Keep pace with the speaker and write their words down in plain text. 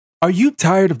Are you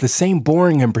tired of the same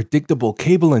boring and predictable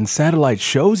cable and satellite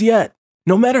shows yet?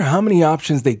 No matter how many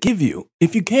options they give you,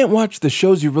 if you can't watch the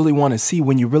shows you really want to see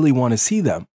when you really want to see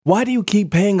them, why do you keep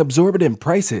paying exorbitant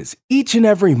prices each and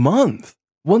every month?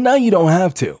 Well, now you don't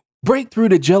have to. Break through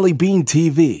to Jellybean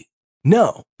TV.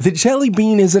 No, the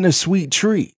Jellybean isn't a sweet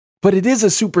treat, but it is a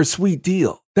super sweet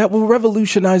deal that will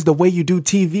revolutionize the way you do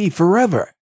TV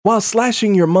forever, while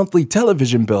slashing your monthly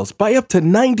television bills by up to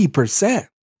 90%.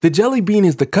 The Jellybean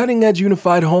is the cutting-edge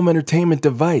unified home entertainment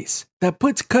device that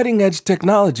puts cutting-edge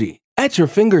technology at your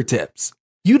fingertips.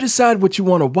 You decide what you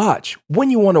want to watch,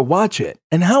 when you want to watch it,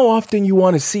 and how often you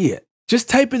want to see it. Just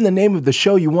type in the name of the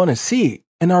show you want to see,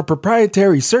 and our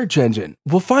proprietary search engine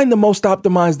will find the most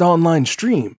optimized online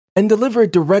stream and deliver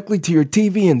it directly to your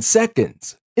TV in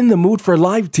seconds. In the mood for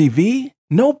live TV?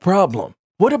 No problem.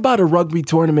 What about a rugby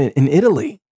tournament in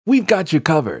Italy? We've got you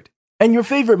covered. And your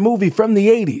favorite movie from the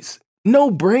 80s?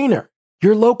 No brainer.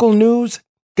 Your local news?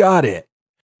 Got it.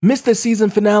 Missed the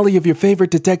season finale of your favorite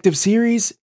detective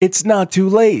series? It's not too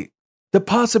late. The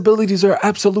possibilities are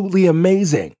absolutely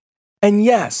amazing. And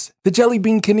yes, the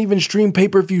Jellybean can even stream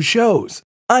pay-per-view shows.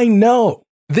 I know,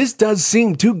 this does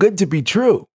seem too good to be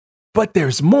true. But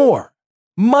there's more.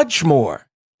 Much more.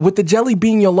 With the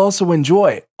Jellybean, you'll also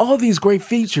enjoy all these great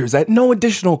features at no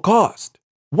additional cost.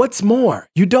 What's more,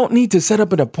 you don't need to set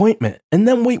up an appointment and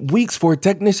then wait weeks for a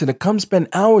technician to come spend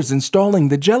hours installing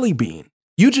the Jellybean.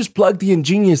 You just plug the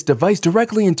ingenious device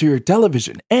directly into your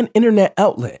television and internet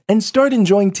outlet and start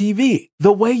enjoying TV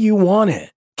the way you want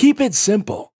it. Keep it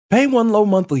simple. Pay one low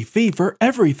monthly fee for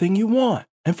everything you want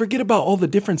and forget about all the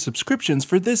different subscriptions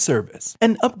for this service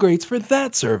and upgrades for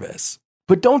that service.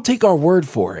 But don't take our word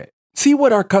for it. See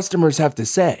what our customers have to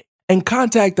say and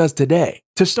contact us today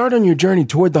to start on your journey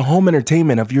toward the home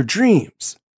entertainment of your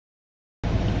dreams.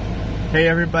 Hey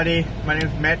everybody, my name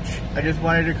is Mitch. I just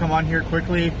wanted to come on here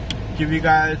quickly, give you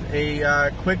guys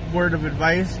a quick word of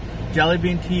advice.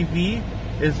 Jellybean TV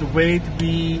is the way to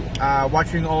be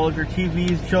watching all of your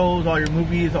TV shows, all your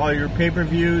movies, all your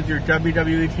pay-per-views, your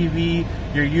WWE TV,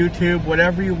 your YouTube,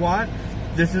 whatever you want.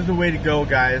 This is the way to go,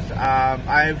 guys.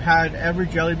 I've had every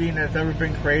Jellybean that's ever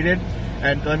been created,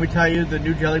 and let me tell you, the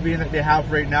new Jellybean that they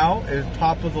have right now is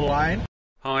top of the line.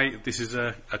 Hi, this is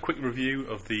a quick review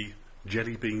of the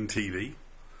Jellybean TV.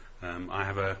 I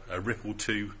have a Ripple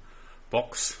 2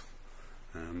 box.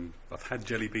 I've had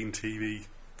Jellybean TV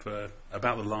for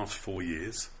about the last 4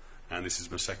 years, and this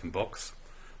is my second box.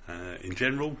 In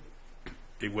general,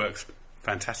 it works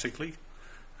fantastically.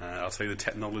 I'll say the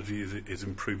technology is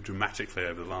improved dramatically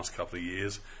over the last couple of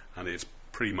years, and it's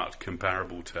pretty much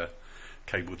comparable to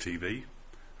cable TV,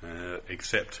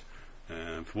 except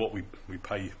for what we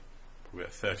pay about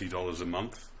 $30 a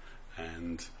month,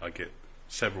 and I get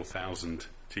several thousand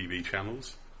TV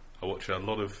channels. I watch a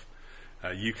lot of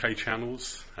UK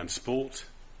channels and sport.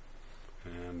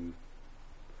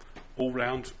 All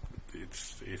round,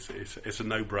 it's a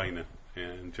no-brainer.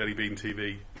 And Jellybean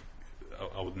TV,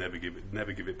 I would never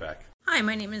give it back. Hi,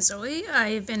 my name is Zoe.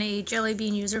 I've been a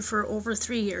Jellybean user for over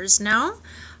 3 years now.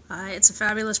 It's a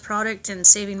fabulous product, and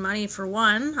saving money for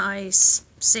one. I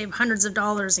save hundreds of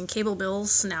dollars in cable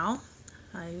bills now.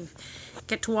 I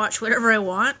get to watch whatever I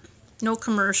want, no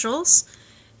commercials,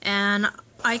 and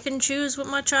I can choose what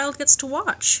my child gets to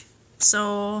watch.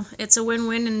 So it's a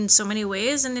win-win in so many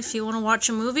ways, and if you want to watch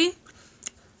a movie,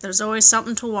 there's always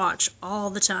something to watch all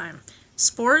the time.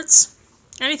 Sports,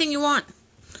 anything you want.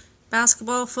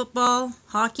 Basketball, football,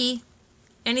 hockey,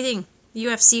 anything.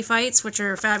 UFC fights, which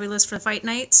are fabulous for fight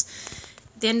nights.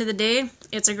 At the end of the day,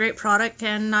 it's a great product,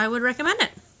 and I would recommend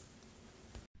it.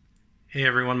 Hey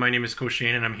everyone, my name is Coach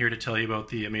Shane, and I'm here to tell you about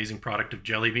the amazing product of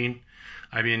Jellybean.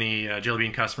 I've been a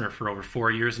Jellybean customer for over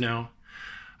 4 years now.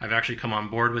 I've actually come on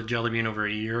board with Jellybean over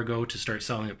a year ago to start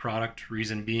selling the product.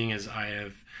 Reason being is I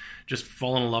have just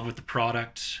fallen in love with the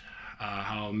product,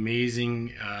 how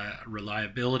amazing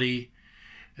reliability,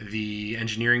 the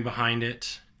engineering behind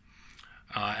it,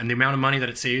 and the amount of money that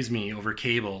it saves me over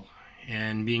cable,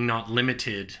 and being not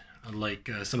limited like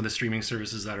some of the streaming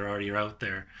services that are already out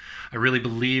there. I really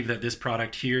believe that this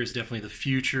product here is definitely the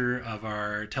future of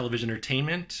our television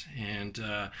entertainment, and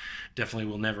definitely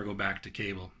will never go back to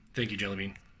cable. Thank you,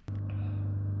 Jellybean.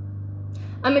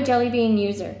 I'm a Jellybean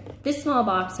user. This small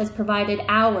box has provided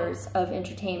hours of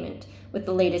entertainment with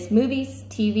the latest movies,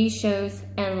 TV shows,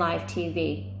 and live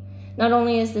TV. Not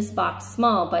only is this box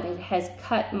small, but it has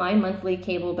cut my monthly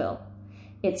cable bill.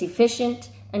 It's efficient,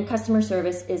 and customer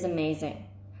service is amazing.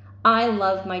 I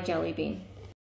love my Jellybean.